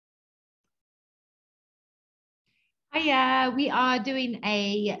Hiya, we are doing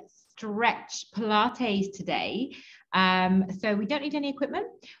a stretch Pilates today. So we don't need any equipment.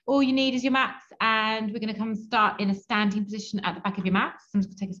 All you need is your mats, and we're going to come start in a standing position at the back of your mats. I'm just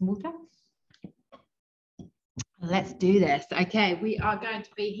going to take some water. Let's do this. Okay, we are going to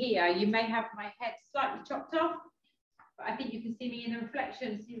be here. You may have my head slightly chopped off, but I think you can see me in the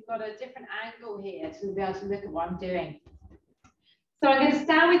reflection, so you've got a different angle here to be able to look at what I'm doing. So I'm going to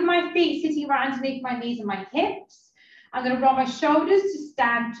stand with my feet sitting right underneath my knees and my hips. I'm going to roll my shoulders to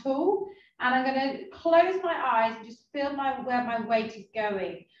stand tall, and I'm going to close my eyes and just feel where my weight is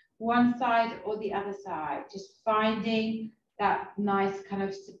going, one side or the other side, just finding that nice kind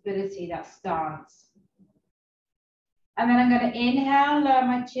of stability, that stance. And then I'm going to inhale, lower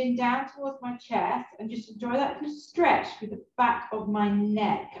my chin down towards my chest, and just enjoy that little stretch with the back of my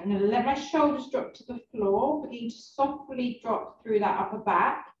neck. I'm going to let my shoulders drop to the floor, begin to softly drop through that upper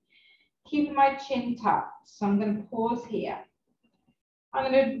back, keeping my chin tucked. So I'm going to pause here. I'm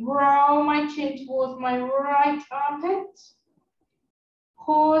going to roll my chin towards my right armpit.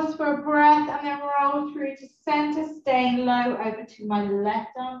 Pause for a breath, and then roll through to center, staying low over to my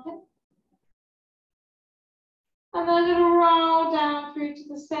left armpit. And then I'm going to roll down through to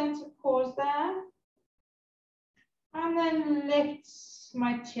the center, pause there. And then lift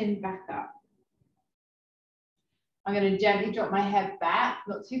my chin back up. I'm going to gently drop my head back,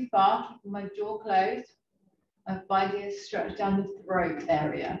 not too far, keeping my jaw closed, and finding a stretch down the throat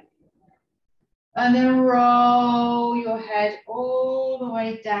area. And then roll your head all the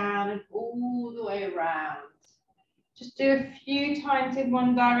way down and all the way around. Just do a few times in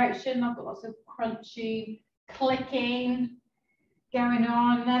one direction. I've got lots of crunchy clicking going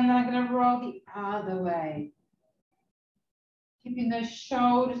on, and then I'm going to roll the other way. Keeping those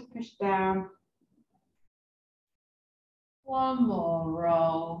shoulders pushed down. One more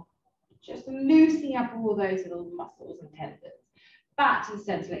roll. Just loosening up all those little muscles and tendons. Back to the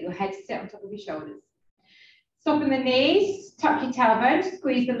center, let your head sit on top of your shoulders. Soften the knees, tuck your tailbones,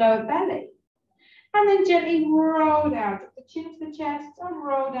 squeeze the lower belly. And then gently roll down, drop the chin to the chest and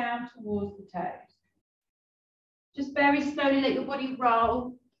roll down towards the toes. Just very slowly let your body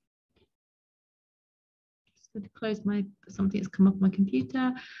roll. Just going to close something that's come up on my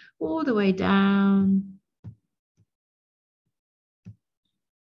computer, all the way down.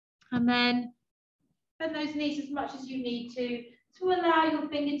 And then bend those knees as much as you need to allow your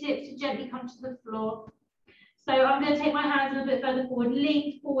fingertips to gently come to the floor. So I'm going to take my hands a little bit further forward,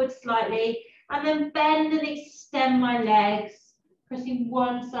 lean forward slightly, and then bend and extend my legs, pressing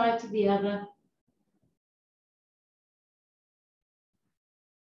one side to the other.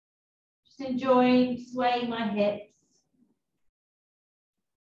 Enjoying swaying my hips.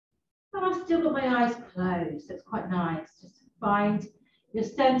 And I've still got my eyes closed, so it's quite nice. Just find your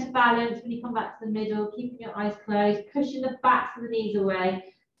center balance when you come back to the middle, keeping your eyes closed, pushing the backs of the knees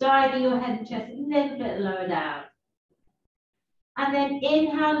away, diving your head and chest a little bit lower down. And then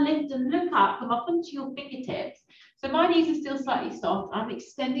inhale, lift and look up, come up onto your fingertips. So my knees are still slightly soft. I'm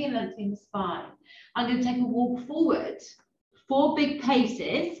extending and lengthening the spine. I'm going to take a walk forward, 4 big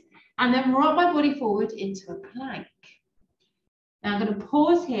paces, and then roll my body forward into a plank. Now I'm going to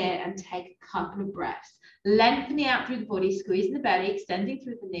pause here and take a couple of breaths. Lengthening out through the body, squeezing the belly, extending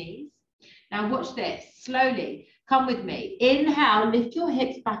through the knees. Now watch this, slowly, come with me. Inhale, lift your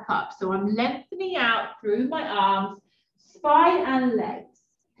hips back up. So I'm lengthening out through my arms, spine and legs.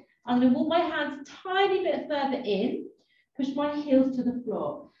 I'm going to walk my hands a tiny bit further in, push my heels to the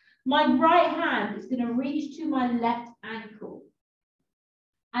floor. My right hand is going to reach to my left ankle.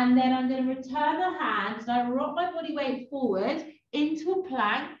 And then I'm going to return the hands, and I rock my body weight forward into a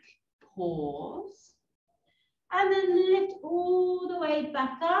plank, pause, and then lift all the way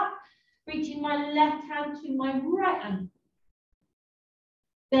back up, reaching my left hand to my right ankle.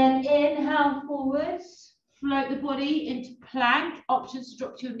 Then inhale forward, float the body into plank, options to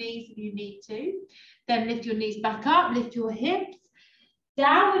drop to your knees if you need to. Then lift your knees back up, lift your hips,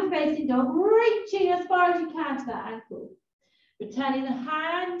 downward facing dog, reaching as far as you can to that ankle. Returning the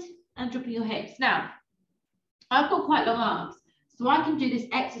hand and dropping your hips. Now, I've got quite long arms, so I can do this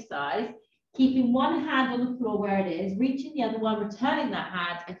exercise, keeping one hand on the floor where it is, reaching the other one, returning that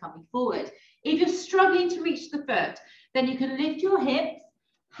hand and coming forward. If you're struggling to reach the foot, then you can lift your hips,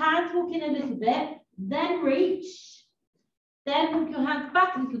 hands walk in a little bit, then reach, then walk your hands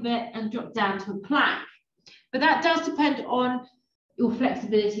back a little bit and drop down to a plank. But that does depend on your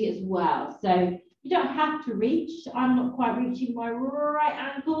flexibility as well. So you don't have to reach. I'm not quite reaching my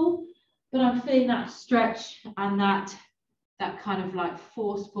right ankle, but I'm feeling that stretch and that kind of like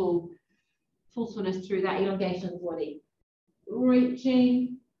forcefulness through that elongation of the body.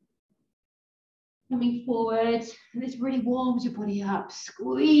 Reaching, Coming forward, and this really warms your body up.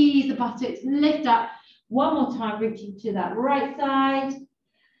 Squeeze the buttocks, lift up. One more time, reaching to that right side.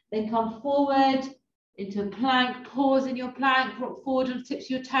 Then come forward into a plank. Pause in your plank. Rock forward on the tips of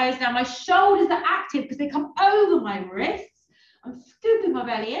your toes. Now my shoulders are active because they come over my wrists. I'm scooping my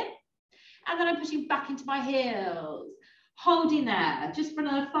belly in. And then I'm pushing back into my heels. Holding there. Just for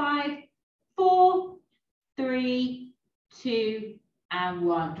another 5, 4, 3, 2, and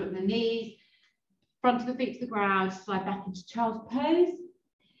 1. Drop the knees. Front of the feet to the ground. Slide back into child's pose.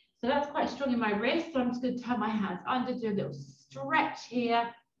 So that's quite strong in my wrist. So I'm just going to turn my hands under, do a little stretch here,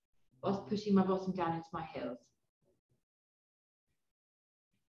 whilst pushing my bottom down into my heels.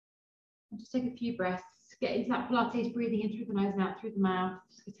 And just take a few breaths. Get into that Pilates, breathing in through the nose and out through the mouth.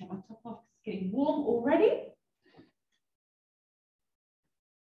 Just going to take my top off. It's getting warm already.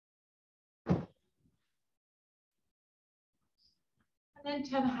 And then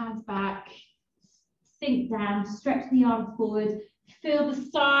turn the hands back. Sink down. Stretch the arms forward. Feel the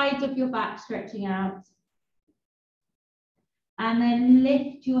sides of your back stretching out. And then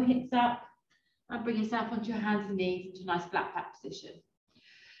lift your hips up and bring yourself onto your hands and knees into a nice flat back position.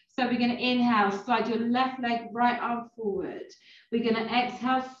 So we're going to inhale, slide your left leg, right arm forward. We're going to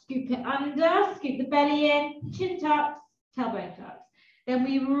exhale, scoop it under, scoop the belly in, chin tucks, tailbone tucks. Then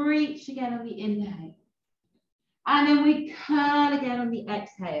we reach again on the inhale. And then we curl again on the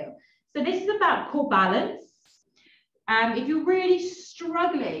exhale. So this is about core balance. If you're really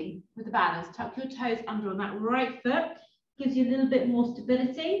struggling with the balance, tuck your toes under on that right foot. Gives you a little bit more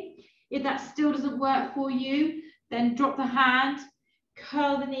stability. If that still doesn't work for you, then drop the hand,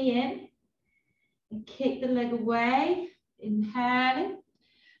 curl the knee in, and kick the leg away, inhaling.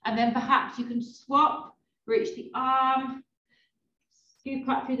 And then perhaps you can swap, reach the arm, scoop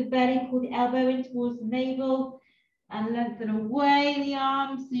up through the belly, pull the elbow in towards the navel, and lengthen away the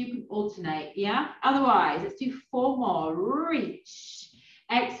arms so you can alternate, yeah? Otherwise, let's do 4 more. Reach,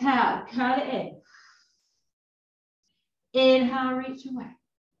 exhale, curl it in. Inhale, reach away.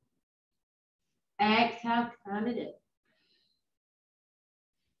 Exhale, curl it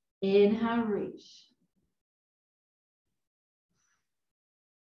in. Inhale, reach.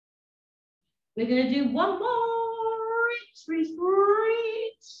 We're going to do 1 more. Reach, reach,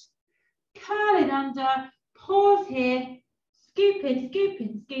 reach. Curl it under. Pause here. Scoop in, scoop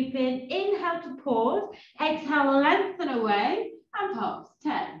in, scoop in. Inhale to pause. Exhale, lengthen away. And pause.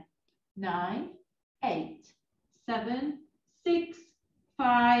 10, 9, 8, 7, 6,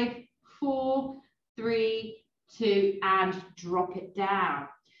 5, 4, 3, 2, and drop it down.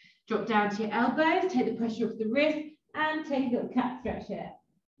 Drop down to your elbows, take the pressure off the wrist, and take a little cat stretch here.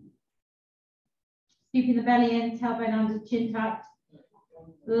 Scooping the belly in, tailbone under, chin tucked.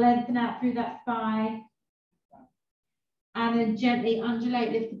 Lengthen out through that spine. And then gently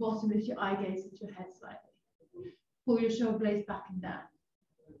undulate, lift the bottom, lift your eye gaze into your head slightly. Pull your shoulder blades back and down.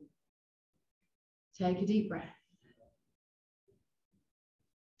 Take a deep breath.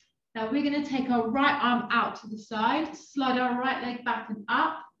 Now we're going to take our right arm out to the side, slide our right leg back and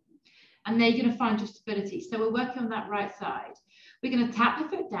up, and then you're going to find your stability. So we're working on that right side. We're going to tap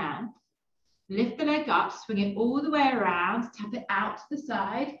the foot down, lift the leg up, swing it all the way around, tap it out to the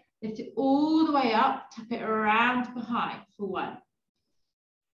side, lift it all the way up, tap it around behind for 1.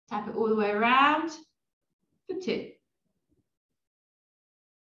 Tap it all the way around for 2.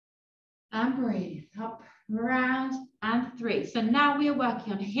 And breathe up, around, and 3. So now we are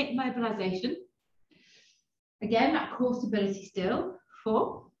working on hip mobilization. Again, that core stability still.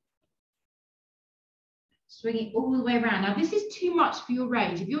 4. Swing it all the way around. Now this is too much for your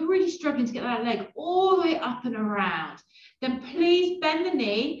range. If you're really struggling to get that leg all the way up and around, then please bend the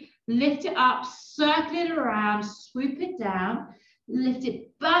knee, lift it up, circle it around, swoop it down, lift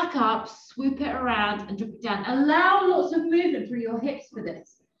it back up, swoop it around, and drop it down. Allow lots of movement through your hips for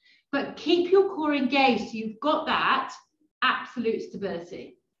this. But keep your core engaged so you've got that absolute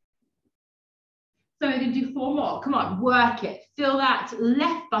stability. So we're going to do 4 more. Come on, work it. Feel that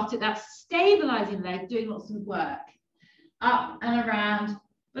left buttock, that stabilizing leg, doing lots of work. Up and around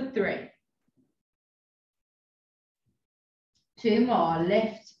for 3. 2 more.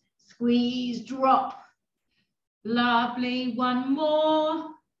 Lift, squeeze, drop. Lovely. 1 more.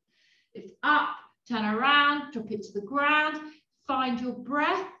 Lift up, turn around, drop it to the ground. Find your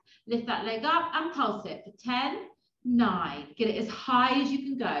breath. Lift that leg up and pulse it for 10, 9. Get it as high as you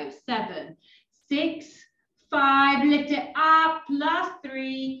can go. 7, 6, 5. Lift it up. Last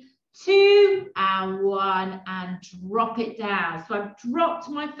 3, 2, and 1. And drop it down. So I've dropped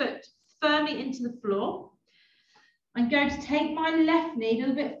my foot firmly into the floor. I'm going to take my left knee a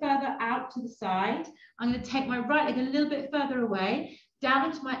little bit further out to the side. I'm going to take my right leg a little bit further away.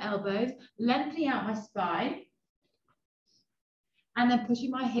 down into my elbows, lengthening out my spine, and then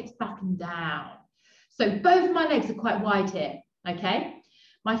pushing my hips back and down. So both of my legs are quite wide here, okay?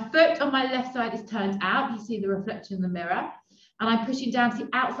 My foot on my left side is turned out. You see the reflection in the mirror. And I'm pushing down to the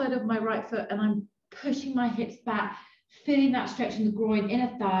outside of my right foot, and I'm pushing my hips back, feeling that stretch in the groin,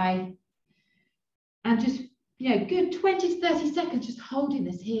 inner thigh. And just, you know, good 20 to 30 seconds just holding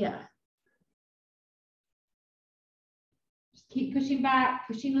this here. Just keep pushing back,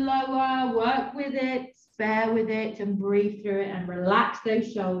 pushing lower, work with it, bear with it, and breathe through it, and relax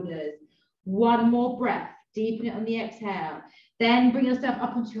those shoulders. One more breath, deepen it on the exhale. Then bring yourself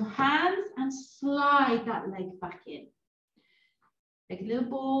up onto your hands and slide that leg back in. Take a little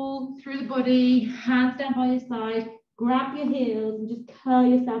ball through the body, hands down by your side, grab your heels and just curl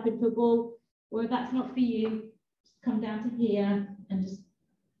yourself into a ball. Or if that's not for you, just come down to here and just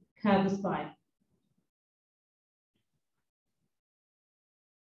curl the spine.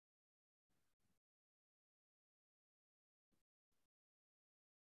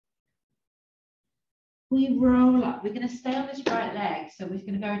 We roll up. We're going to stay on this right leg. So we're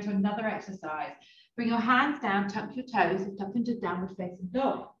going to go into another exercise. Bring your hands down, tuck your toes, and tuck into downward facing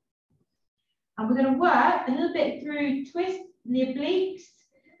dog. And we're going to work a little bit through twists in the obliques,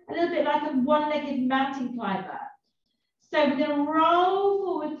 a little bit like a one-legged mountain climber. So we're going to roll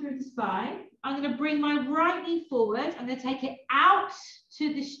forward through the spine. I'm going to bring my right knee forward. I'm going to take it out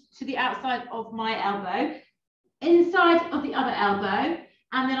to the outside of my elbow, inside of the other elbow,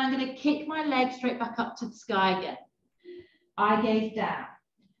 and then I'm going to kick my leg straight back up to the sky again. Eye gaze down.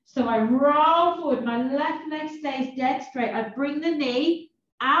 So I roll forward, my left leg stays dead straight. I bring the knee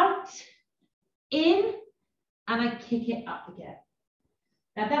out, in, and I kick it up again.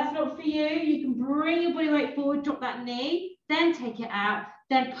 Now that's not for you. You can bring your body weight forward, drop that knee, then take it out,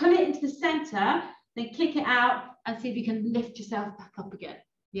 then pull it into the center, then kick it out, and see if you can lift yourself back up again.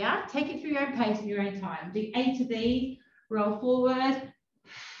 Yeah, take it through your own pace and your own time. Do 8 of these, roll forward,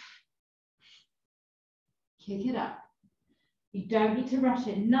 kick it up. You don't need to rush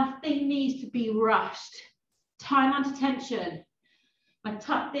it. Nothing needs to be rushed. Time under tension. My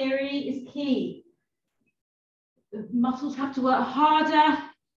tuck theory is key. The muscles have to work harder,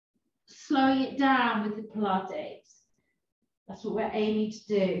 slowing it down with the Pilates. That's what we're aiming to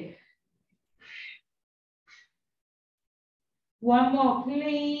do. One more,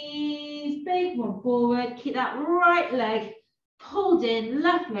 please. Big one forward. Keep that right leg pulled in,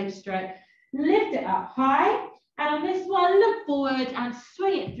 left leg straight. Lift it up high. And on this one, look forward and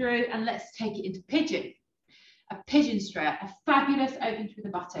swing it through, and let's take it into pigeon. A pigeon stretch, a fabulous open through the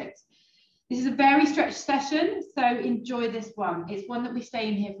buttocks. This is a very stretched session, so enjoy this one. It's one that we stay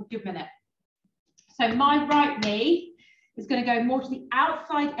in here for a good minute. So my right knee is going to go more to the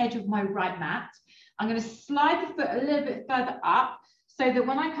outside edge of my right mat. I'm going to slide the foot a little bit further up so that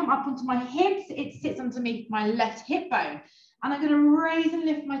when I come up onto my hips, it sits underneath my left hip bone. And I'm going to raise and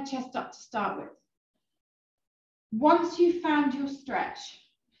lift my chest up to start with. Once you've found your stretch,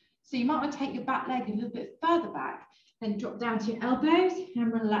 so you might want to take your back leg a little bit further back, then drop down to your elbows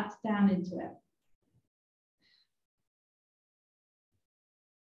and relax down into it.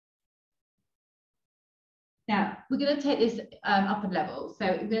 Now, we're going to take this up a level. So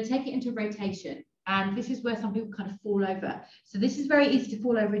we're going to take it into rotation. And this is where some people kind of fall over. So this is very easy to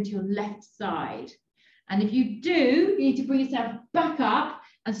fall over into your left side. And if you do, you need to bring yourself back up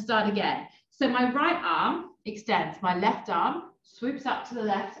and start again. So my right arm extends, my left arm swoops up to the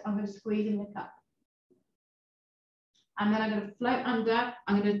left. I'm going to squeeze and lift up. And then I'm going to float under.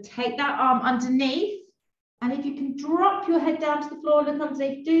 I'm going to take that arm underneath. And if you can drop your head down to the floor and look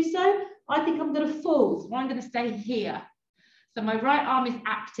underneath, do so. I think I'm going to fall, so I'm going to stay here. So my right arm is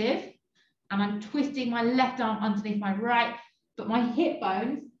active, and I'm twisting my left arm underneath my right, but my hip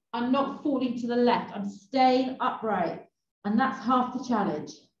bones are not falling to the left. I'm staying upright, and that's half the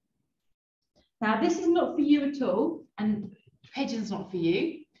challenge. Now, this is not for you at all, and pigeon's not for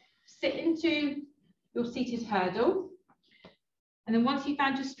you. Sit into your seated hurdle, and then once you've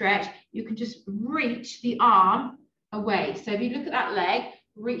found your stretch, you can just reach the arm away. So if you look at that leg,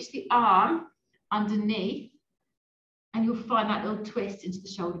 reach the arm underneath, and you'll find that little twist into the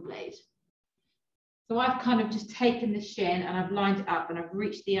shoulder blade. So I've kind of just taken the shin and I've lined it up and I've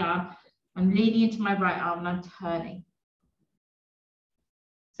reached the arm. I'm leaning into my right arm and I'm turning.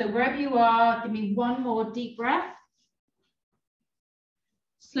 So wherever you are, give me one more deep breath.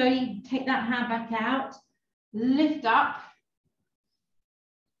 Slowly take that hand back out, lift up,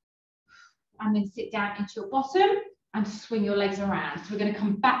 and then sit down into your bottom and swing your legs around. So we're going to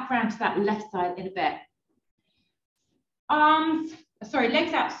come back round to that left side in a bit.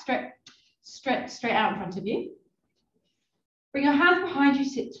 Legs out, straight out in front of you. Bring your hands behind you,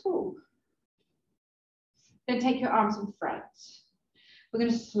 sit tall. Then take your arms in front. We're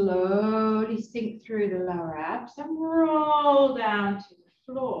going to slowly sink through the lower abs and roll down to the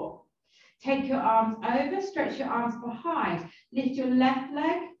floor. Take your arms over, stretch your arms behind. Lift your left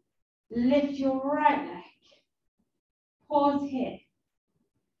leg, lift your right leg. Pause here.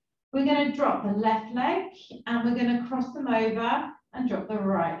 We're going to drop the left leg and we're going to cross them over and drop the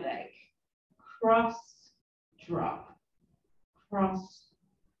right leg. Cross, drop, cross,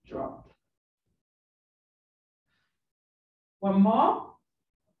 drop. One more.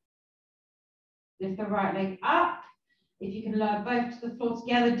 Lift the right leg up. If you can lower both to the floor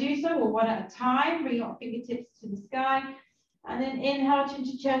together, do so, or one at a time. Bring your fingertips to the sky. And then inhale, chin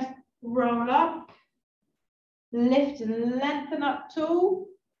to chest, roll up. Lift and lengthen up tall.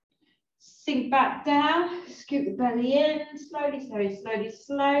 Sink back down. Scoop the belly in. Slowly, slowly, slowly,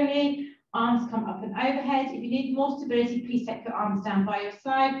 slowly. Arms come up and overhead. If you need more stability, please take your arms down by your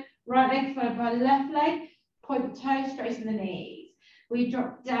side. Right leg followed by left leg. Point the toes, straighten the knees. We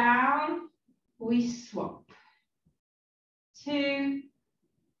drop down. We swap. 2,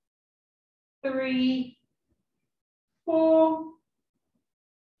 3, 4,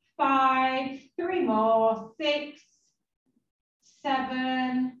 5, 3 more, 6,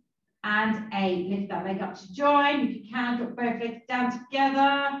 7, and 8. Lift that leg up to join. If you can, drop both legs down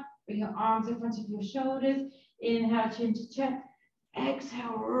together. Bring your arms in front of your shoulders. Inhale, chin to chest.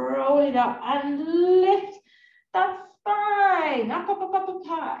 Exhale, roll it up and lift that spine. Up, up, up, up, up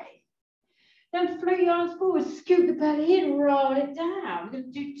high. Then float your arms forward, scoop the belly in, roll it down. We're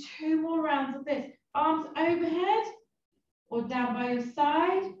going to do 2 more rounds of this. Arms overhead or down by your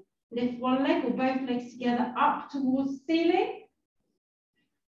side. Lift one leg or both legs together up towards the ceiling.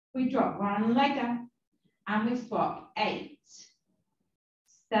 We drop one leg down and we swap. 8,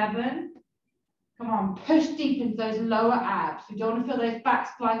 7. Come on, push deep into those lower abs. We don't want to feel those backs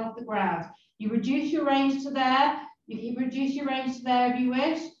flying off the ground. You reduce your range to there. You can reduce your range to there if you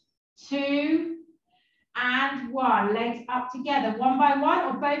wish. 2 and 1. Legs up together, one by one,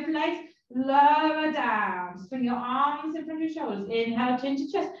 or both legs lower down. Swing your arms in front of your shoulders. Inhale, chin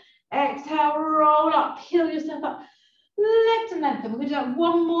to chest. Exhale, roll up, peel yourself up. Lift and lengthen. We're going to do that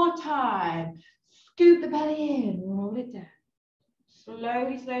one more time. Scoop the belly in, roll it down.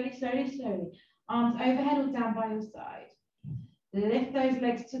 Slowly, slowly, slowly, slowly. Arms overhead or down by your side. Lift those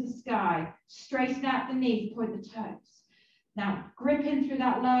legs to the sky. Straighten out the knees, point the toes. Now, grip in through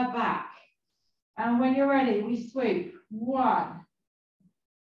that lower back. And when you're ready, we swoop. 1,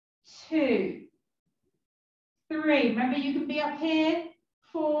 2, 3. Remember, you can be up here.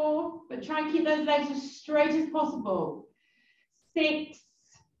 4, but try and keep those legs as straight as possible. 6,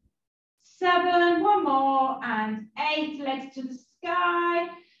 7, one more, and 8. Legs to the sky,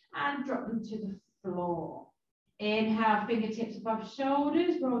 and drop them to the floor. Inhale, fingertips above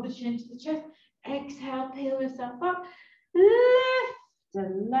shoulders, roll the chin to the chest. Exhale, peel yourself up. Lift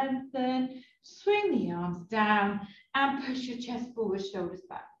and lengthen, swing the arms down and push your chest forward, shoulders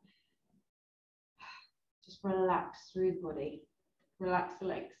back. Just relax through the body, relax the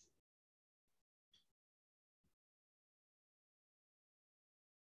legs.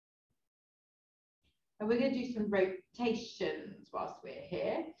 And we're going to do some rotations whilst we're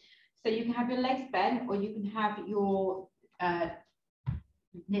here. So you can have your legs bent or you can have your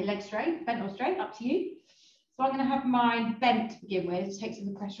legs straight, bent or straight, up to you. So I'm going to have mine bent to begin with, to take some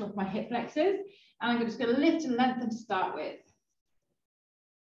of the pressure off my hip flexors. And I'm just going to lift and lengthen to start with.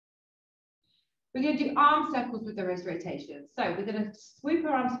 We're going to do arm circles with those rotations. So we're going to swoop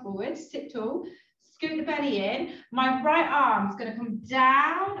our arms forward, sit tall, scoot the belly in. My right arm's going to come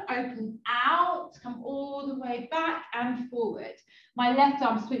down, open out, come all the way back and forward. My left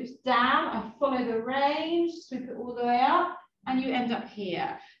arm swoops down. I follow the range, swoop it all the way up, and you end up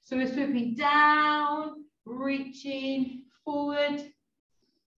here. So we're swooping down, reaching forward.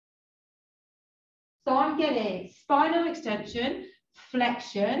 So I'm getting spinal extension,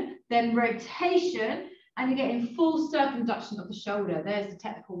 flexion, then rotation, and you're getting full circumduction of the shoulder. There's the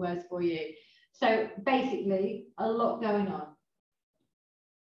technical words for you. So basically, a lot going on.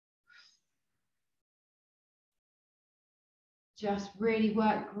 Just really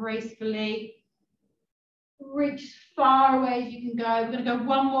work gracefully. Reach as far away as you can go. We're going to go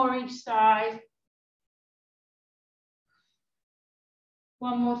one more each side.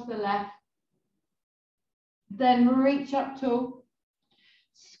 One more to the left. Then reach up tall.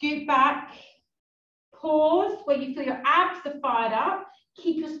 Scoot back. Pause where you feel your abs are fired up.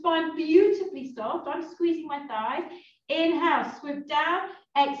 Keep your spine beautifully soft. I'm squeezing my thighs. Inhale, swoop down.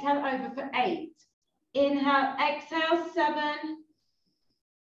 Exhale over for 8. Inhale, exhale, 7,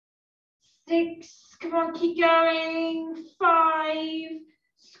 6, come on, keep going. 5,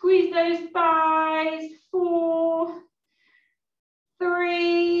 squeeze those thighs. 4,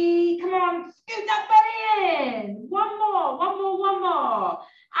 3, come on, scoot that belly in. One more, one more, one more.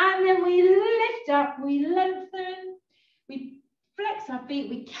 And then we lift up, we lengthen, we flex our feet,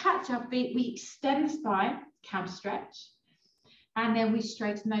 we catch our feet, we extend the spine, counter stretch. And then we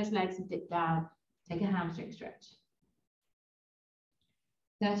straighten those legs and dip down. Take a hamstring stretch.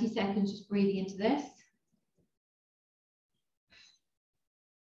 30 seconds just breathing into this.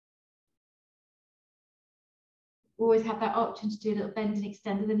 Always have that option to do a little bend and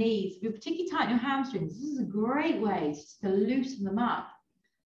extend of the knees. If you're particularly tight in your hamstrings, this is a great way just to loosen them up.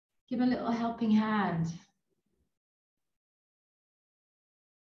 Give a little helping hand.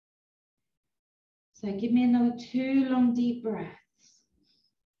 So give me another 2 long deep breaths.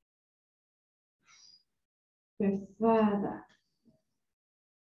 Go further.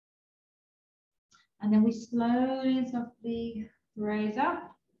 And then we slowly and softly raise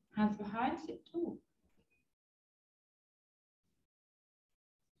up, hands behind, sit tall.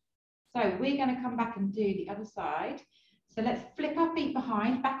 So we're going to come back and do the other side. So let's flip our feet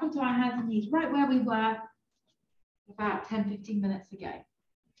behind, back onto our hands and knees, right where we were about 10-15 minutes ago.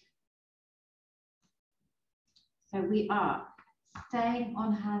 So we are staying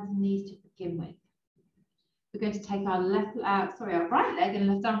on hands and knees to begin with. We're going to take our our right leg and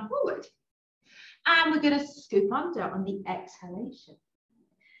left arm forward. And we're going to scoop under on the exhalation.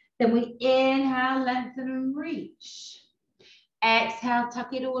 Then we inhale, lengthen and reach. Exhale,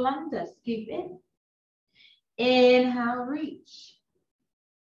 tuck it all under, scoop in. Inhale, reach.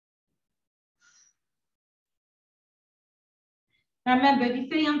 Now remember, if you're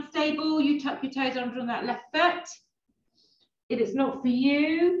feeling unstable, you tuck your toes under on that left foot. If it's not for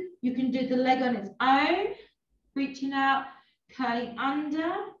you, you can do the leg on its own, reaching out, curling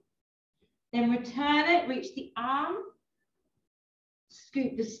under, then return it, reach the arm,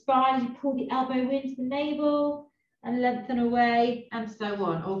 scoop the spine as you pull the elbow into the navel, and lengthen away, and so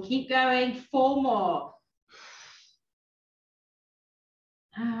on. Or keep going, 4 more.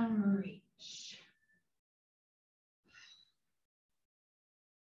 And reach.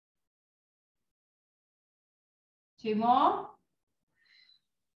 Two more.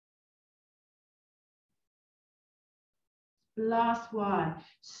 Last one.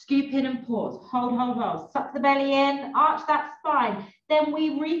 Scoop in and pause. Hold, hold, hold. Suck the belly in, arch that spine. Then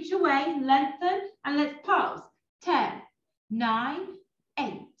we reach away, lengthen, and let's pulse. 10, 9,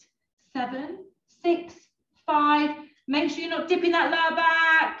 8, 7, 6, 5. Make sure you're not dipping that lower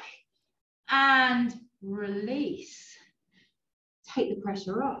back. And release. Take the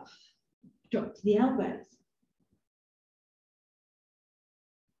pressure off. Drop to the elbows.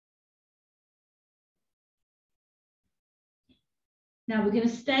 Now we're going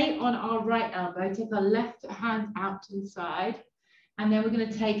to stay on our right elbow, take our left hand out to the side, and then we're going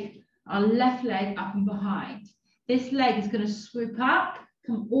to take our left leg up and behind. This leg is going to swoop up,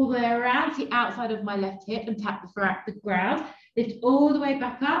 come all the way around to the outside of my left hip and tap the ground. Lift all the way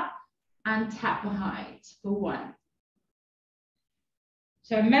back up and tap behind for 1.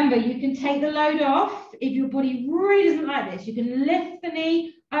 So remember, you can take the load off. If your body really doesn't like this, you can lift the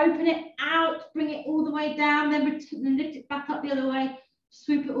knee, open it out, bring it all the way down, then lift it back up the other way,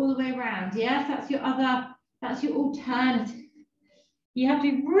 swoop it all the way around. Yes, that's your alternative. You have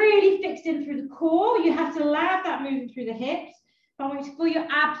to be really fixed in through the core. You have to allow that moving through the hips. But I want you to feel your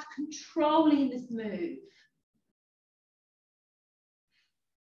abs controlling this move.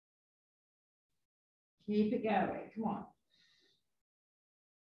 Keep it going, come on.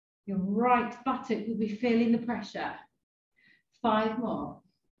 Your right buttock will be feeling the pressure. 5 more.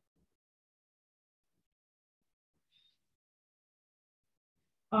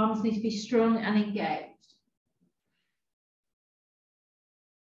 Arms need to be strong and engaged.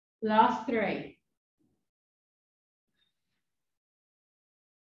 Last 3.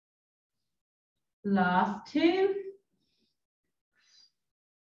 Last 2.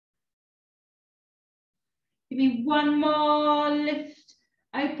 Give me 1 more. Lift,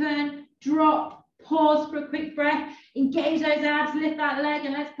 open, drop, pause for a quick breath. Engage those abs, lift that leg,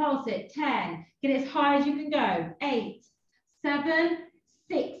 and let's pulse it. 10. Get it as high as you can go. 8, 7,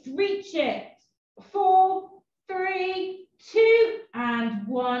 6. Reach it. 4, 3, 2, and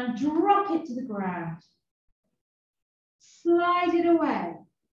 1. Drop it to the ground. Slide it away.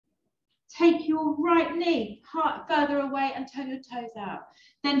 Take your right knee further away and turn your toes out.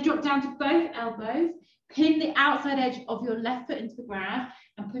 Then drop down to both elbows. Pin the outside edge of your left foot into the ground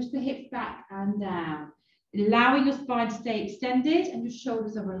and push the hips back and down, allowing your spine to stay extended and your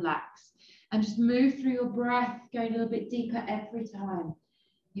shoulders are relaxed. And just move through your breath, going a little bit deeper every time.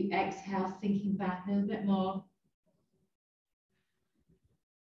 You exhale, sinking back a little bit more.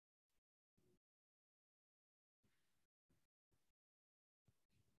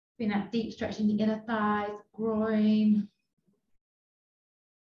 Feeling that deep stretch in the inner thighs, groin.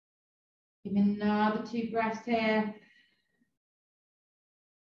 Give me another 2 breaths here.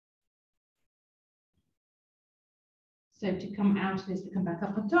 So to come out of this, we come back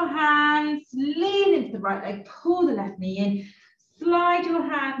up onto our hands, lean into the right leg, pull the left knee in, slide your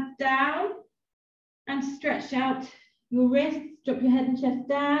hands down and stretch out your wrists, drop your head and chest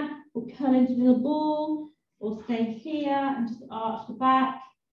down, or curl into a little ball, or stay here and just arch the back.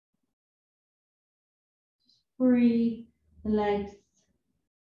 Just free the legs.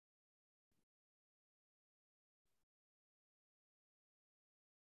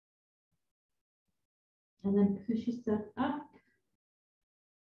 And then push yourself up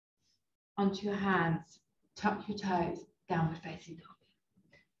onto your hands, tuck your toes, downward facing dog.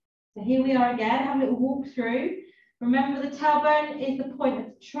 So here we are again, have a little walk through. Remember the tailbone is the point of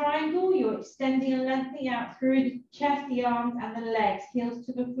the triangle. You're extending and lengthening out through the chest, the arms and the legs, heels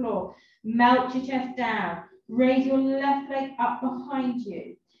to the floor. Melt your chest down. Raise your left leg up behind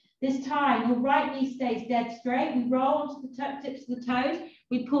you. This time, your right knee stays dead straight. We roll onto the tips of the toes.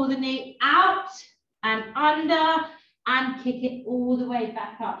 We pull the knee out and under and kick it all the way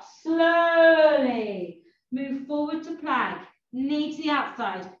back up. Slowly move forward to plank. Knee to the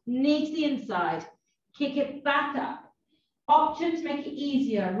outside, knee to the inside. Kick it back up. Options make it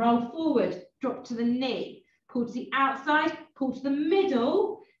easier. Roll forward, drop to the knee. Pull to the outside, pull to the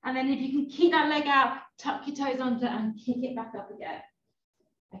middle. And then if you can keep that leg out, tuck your toes under and kick it back up again.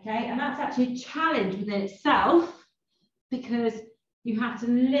 Okay, and that's actually a challenge within itself because you have to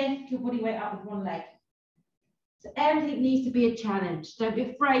lift your body weight up with one leg. So everything needs to be a challenge. Don't be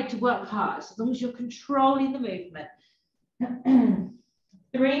afraid to work hard as long as you're controlling the movement.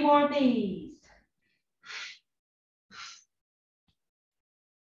 3 more of these.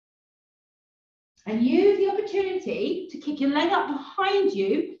 And use the opportunity to kick your leg up behind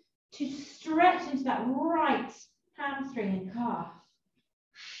you to stretch into that right hamstring and calf.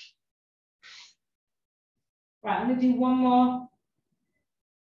 Right, I'm going to do one more.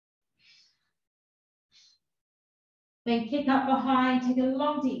 Then kick up behind, take a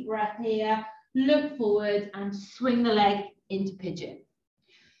long deep breath here, look forward and swing the leg into pigeon.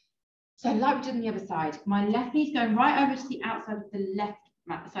 So like we did on the other side, my left knee's going right over to the outside of the left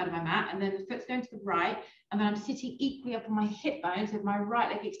side of my mat, and then the foot's going to the right, and then I'm sitting equally up on my hip bone, so my right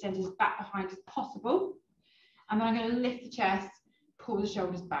leg extended as back behind as possible. And then I'm going to lift the chest, pull the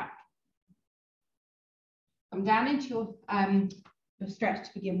shoulders back. Come down into your stretch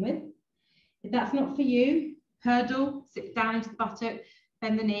to begin with. If that's not for you, hurdle, sit down into the buttock,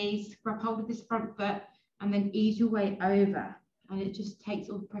 bend the knees, grab hold of this front foot, and then ease your way over. And it just takes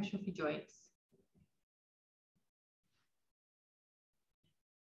all the pressure off your joints.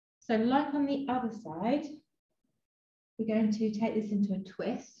 So like on the other side, we're going to take this into a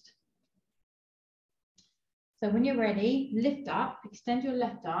twist. So when you're ready, lift up, extend your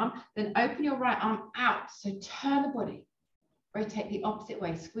left arm, then open your right arm out. So turn the body, rotate the opposite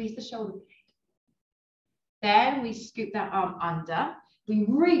way, squeeze the shoulder blade. Then we scoop that arm under. We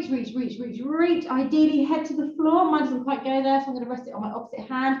reach, ideally head to the floor. Mine doesn't quite go there, so I'm going to rest it on my opposite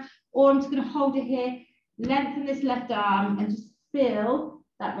hand, or I'm just going to hold it here, lengthen this left arm and just feel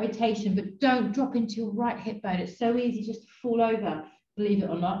that rotation, but don't drop into your right hip bone. It's so easy just to fall over, believe it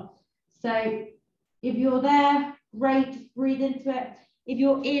or not. So if you're there, great, just breathe into it. If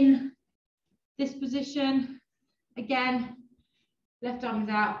you're in this position, again, left arm is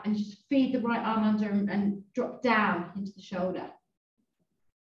out and just feed the right arm under and drop down into the shoulder.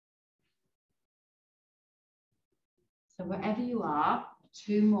 So wherever you are,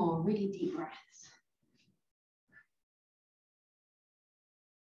 2 more really deep breaths.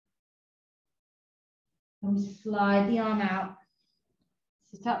 And we slide the arm out,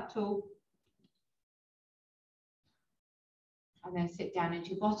 sit up tall. And then sit down into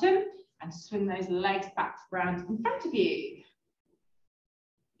your bottom and swing those legs back round in front of you.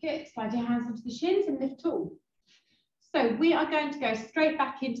 Good, slide your hands onto the shins and lift tall. So we are going to go straight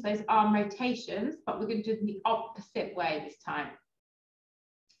back into those arm rotations, but we're going to do it in the opposite way this time.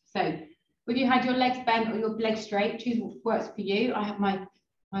 So whether you had your legs bent or your legs straight, choose what works for you. I have mine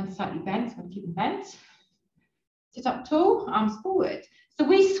slightly bent, so I'm going to keep them bent. Sit up tall, arms forward. So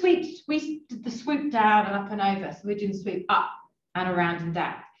we did the swoop down and up and over. So we're doing the swoop up and around and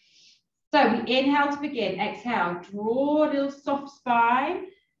down. So we inhale to begin, exhale, draw a little soft spine,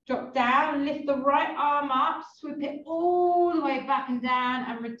 drop down, lift the right arm up, swoop it all the way back and down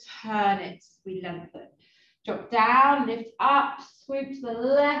and return it. We lengthen. Drop down, lift up, swoop to the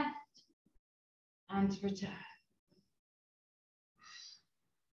left, and return.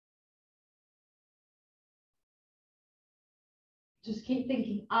 Just keep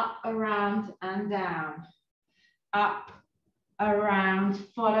thinking up, around, and down. Up, around.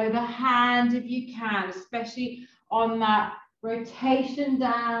 Follow the hand if you can, especially on that rotation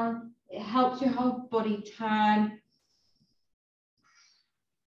down. It helps your whole body turn.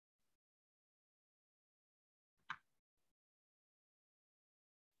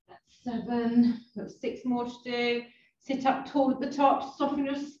 That's 7. Got 6 more to do. Sit up tall at the top. Soften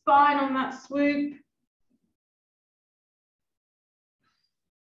your spine on that swoop.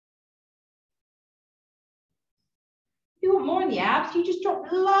 If you want more in the abs, you just drop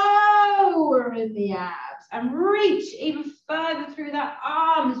lower in the abs and reach even further through that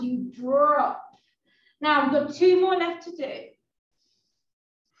arm as you drop. Now we've got 2 more left to do.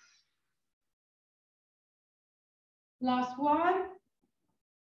 Last one.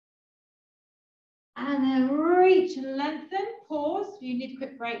 And then reach and lengthen. Pause. If you need a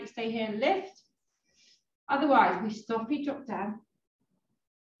quick break, stay here and lift. Otherwise, we softly drop down.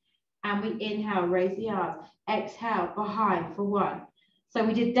 And we inhale, raise the arms. Exhale, behind for 1. So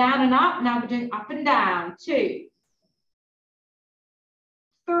we did down and up. Now we're doing up and down. 2,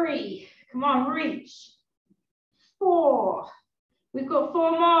 3. Come on, reach. 4. We've got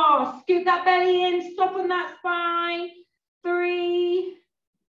 4 more. Scoop that belly in, soften that spine. 3,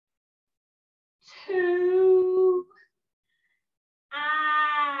 2,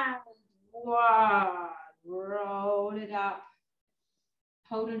 and 1. Roll it up.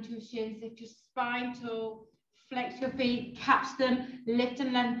 Hold onto your shins, lift your spine tall, flex your feet, catch them, lift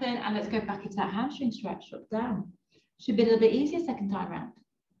and lengthen, and let's go back into that hamstring stretch. Drop down. Should be a little bit easier second time round.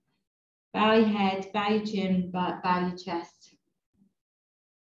 Bow your head, bow your chin, bow your chest.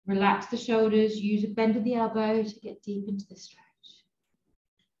 Relax the shoulders, use a bend of the elbow to get deep into the stretch.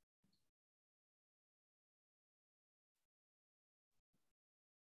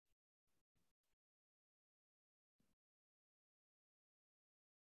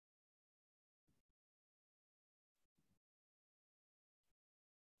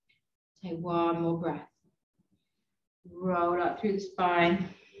 Take 1 more breath. Roll up through the spine.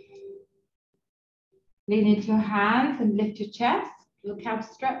 Lean into your hands and lift your chest. Little counter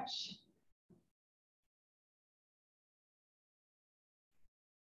stretch.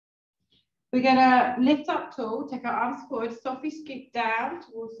 We're going to lift up tall, take our arms forward, softly scoop down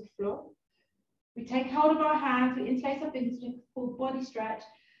towards the floor. We take hold of our hands, we interlace our fingers, do a full body stretch,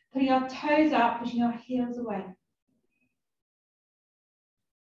 putting our toes up, pushing our heels away.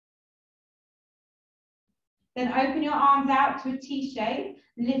 Then open your arms out to a T shape,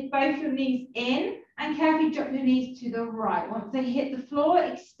 lift both your knees in, and carefully drop your knees to the right. Once they hit the floor,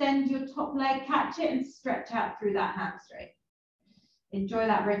 extend your top leg, catch it, and stretch out through that hamstring. Enjoy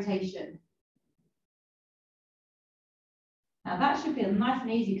that rotation. Now that should feel nice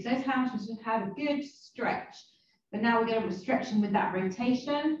and easy because those hamstrings should have a good stretch. But now we're going to be stretching with that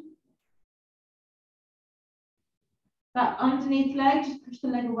rotation. That underneath leg, just push the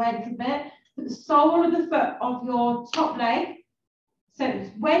leg away a little bit. Put the sole of the foot of your top leg, so it's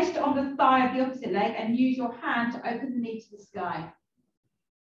wedged on the thigh of the opposite leg, and use your hand to open the knee to the sky.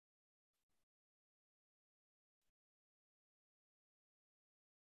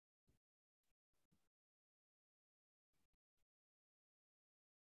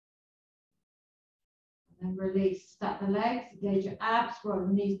 And release, stack the legs, engage your abs, roll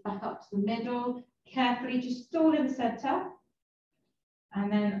the knees back up to the middle. Carefully just stall in the center.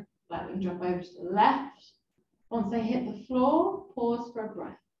 And then let them drop over to the left. Once they hit the floor, pause for a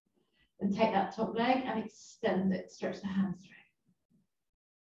breath. Then take that top leg and extend it, stretch the hamstring.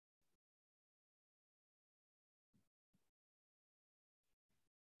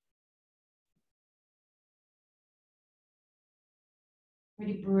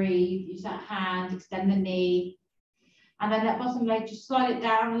 Really breathe, use that hand, extend the knee. And then that bottom leg, just slide it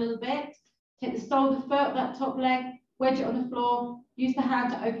down a little bit. Take the sole of the foot, that top leg, wedge it on the floor. Use the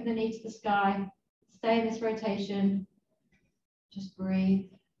hand to open the knee to the sky. Stay in this rotation. Just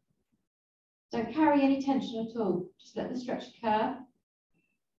breathe. Don't carry any tension at all. Just let the stretch occur.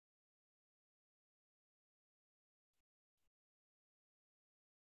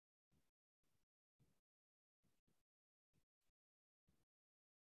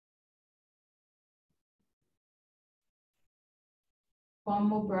 One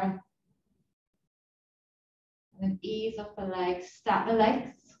more breath. And then ease off the legs, stack the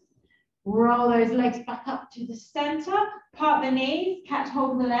legs. Roll those legs back up to the center. Part the knees, catch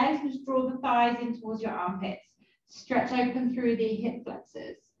hold of the legs, and just draw the thighs in towards your armpits. Stretch open through the hip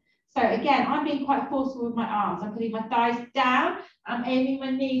flexors. So again, I'm being quite forceful with my arms. I'm putting my thighs down. I'm aiming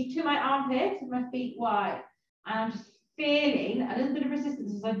my knees to my armpits and my feet wide. And I'm just feeling a little bit of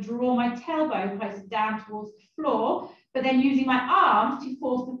resistance as I draw my tailbone closer down towards the floor, but then using my arms to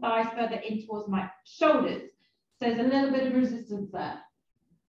force the thighs further in towards my shoulders. So there's a little bit of resistance there.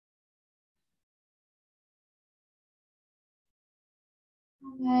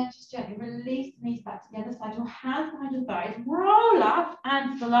 And then just gently release the knees back together, slide your hands behind your thighs, roll up,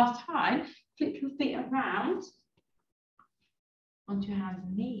 and for the last time, flip your feet around onto your hands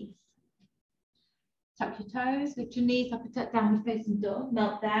and knees. Tuck your toes, lift your knees up and tuck downward facing dog,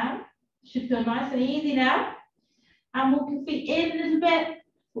 melt down. Should feel nice and easy now. And walk your feet in a little bit,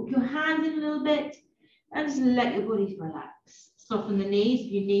 walk your hands in a little bit, and just let your body relax. Soften the knees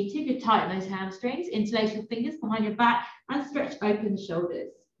if you need to. If you're tight in those hamstrings, interlace your fingers behind your back and stretch open the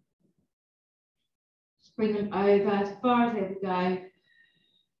shoulders. Just bring them over as far as they will go.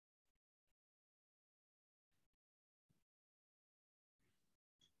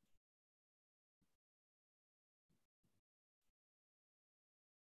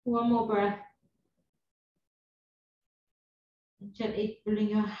 One more breath. And gently bring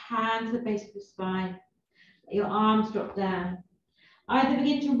your hands to the base of your spine. Let your arms drop down. Either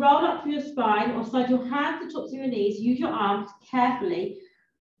begin to roll up through your spine or slide your hands to the tops of your knees. Use your arms to carefully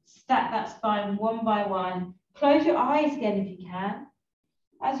stack that spine one by one. Close your eyes again if you can.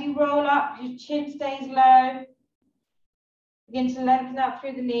 As you roll up, your chin stays low. Begin to lengthen out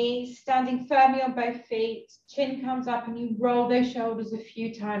through the knees, standing firmly on both feet. Chin comes up and you roll those shoulders a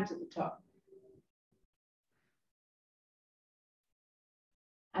few times at the top.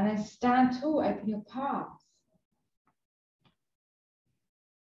 And then stand tall, open your palms.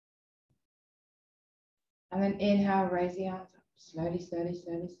 And then inhale, raise the arms up. Slowly, slowly,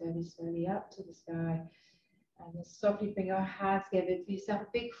 slowly, slowly, slowly up to the sky. And then softly bring your hands together. Do yourself a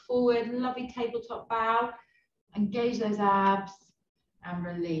big forward, lovely tabletop bow. Engage those abs and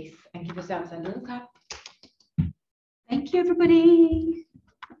release. And give yourselves a little clap. Thank you, everybody.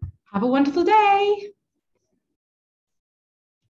 Have a wonderful day.